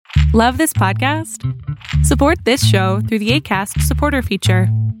Love this podcast? Support this show through the Acast supporter feature.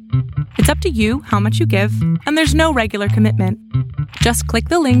 It's up to you how much you give, and there's no regular commitment. Just click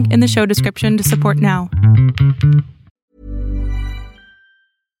the link in the show description to support now.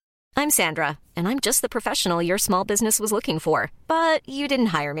 I'm Sandra, and I'm just the professional your small business was looking for. But you didn't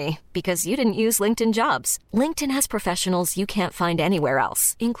hire me because you didn't use LinkedIn Jobs. LinkedIn has professionals you can't find anywhere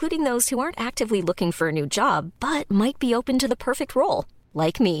else, including those who aren't actively looking for a new job, but might be open to the perfect role,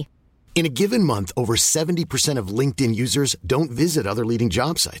 like me. In a given month, over 70% of LinkedIn users don't visit other leading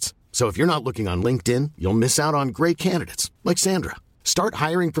job sites. So if you're not looking on LinkedIn, you'll miss out on great candidates like Sandra. Start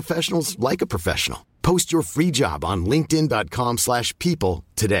hiring professionals like a professional. Post your free job on linkedin.com/people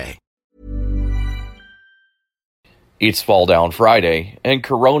today. It's Fall Down Friday, and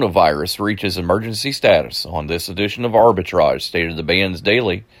coronavirus reaches emergency status on this edition of Arbitrage State of the Bands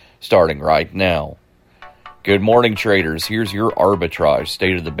Daily, starting right now. Good morning, traders. Here's your Arbitrage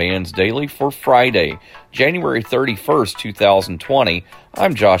State of the Bands Daily for Friday, January 31st, 2020.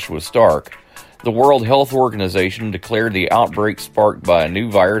 I'm Joshua Stark. The World Health Organization declared the outbreak sparked by a new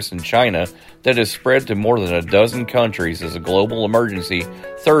virus in China that has spread to more than a dozen countries as a global emergency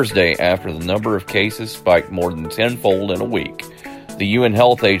Thursday after the number of cases spiked more than tenfold in a week. The UN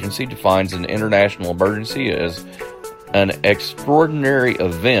Health Agency defines an international emergency as an extraordinary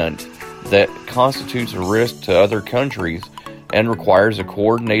event that constitutes a risk to other countries and requires a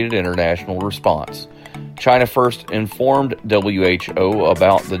coordinated international response. China first informed WHO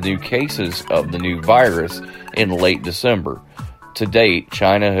about the new cases of the new virus in late December. To date,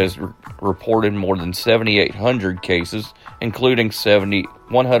 China has reported more than 7,800 cases, including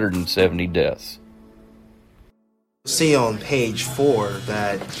 170 deaths. See on page 4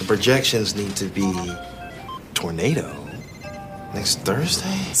 that the projections need to be tornado next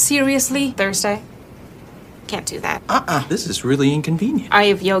Thursday? Seriously? Thursday? Can't do that. This is really inconvenient. I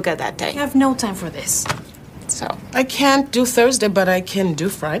have yoga that day. I have no time for this. So, I can't do Thursday, but I can do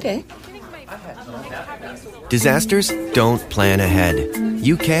Friday. Disasters don't plan ahead.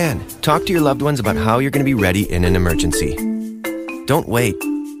 You can. Talk to your loved ones about how you're going to be ready in an emergency. Don't wait.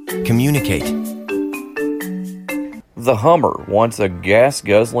 Communicate. The Hummer, once a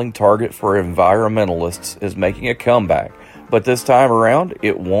gas-guzzling target for environmentalists, is making a comeback. But this time around,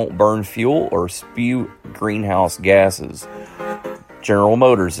 it won't burn fuel or spew greenhouse gases. General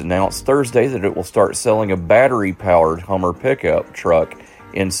Motors announced Thursday that it will start selling a battery-powered Hummer pickup truck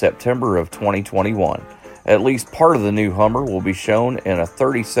in September of 2021. At least part of the new Hummer will be shown in a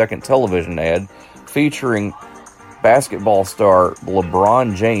 30-second television ad featuring basketball star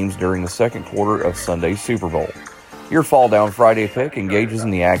LeBron James during the second quarter of Sunday's Super Bowl. Your Fall Down Friday pick engages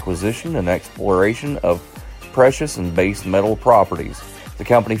in the acquisition and exploration of precious and base metal properties. The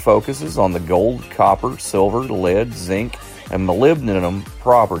company focuses on the gold, copper, silver, lead, zinc, and molybdenum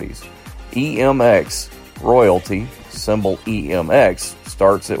properties. EMX royalty, symbol EMX,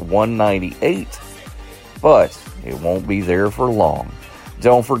 starts at $198, but it won't be there for long.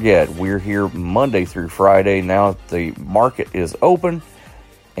 Don't forget, we're here Monday through Friday. Now the market is open,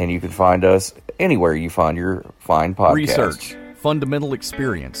 and you can find us anywhere you find your fine podcasts. Research, fundamental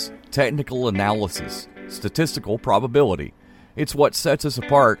experience, technical analysis, statistical probability. It's what sets us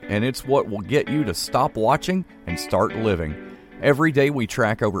apart, and it's what will get you to stop watching and start living. Every day we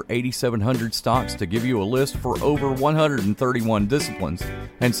track over 8,700 stocks to give you a list for over 131 disciplines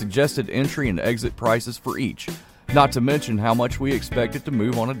and suggested entry and exit prices for each, not to mention how much we expect it to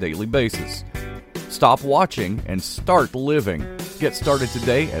move on a daily basis. Stop watching and start living. Get started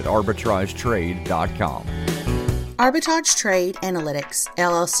today at arbitragetrade.com. Arbitrage Trade Analytics,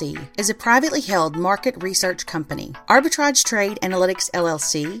 LLC, is a privately held market research company. Arbitrage Trade Analytics,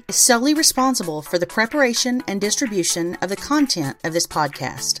 LLC, is solely responsible for the preparation and distribution of the content of this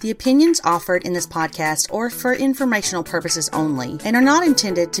podcast. The opinions offered in this podcast are for informational purposes only and are not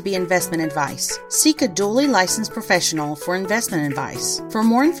intended to be investment advice. Seek a duly licensed professional for investment advice. For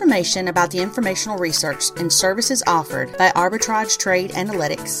more information about the informational research and services offered by Arbitrage Trade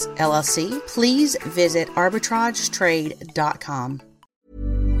Analytics, LLC, please visit arbitragetrade.com.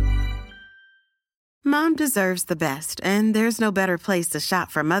 Mom deserves the best, and there's no better place to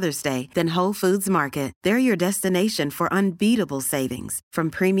shop for Mother's Day than Whole Foods Market. They're your destination for unbeatable savings, from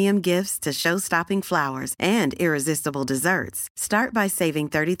premium gifts to show-stopping flowers and irresistible desserts. Start by saving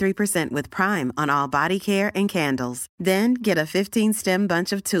 33% with Prime on all body care and candles. Then get a 15-stem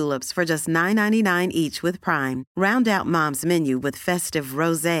bunch of tulips for just $9.99 each with Prime. Round out Mom's menu with festive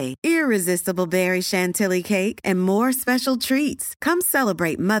rosé, irresistible berry chantilly cake, and more special treats. Come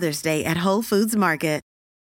celebrate Mother's Day at Whole Foods Market.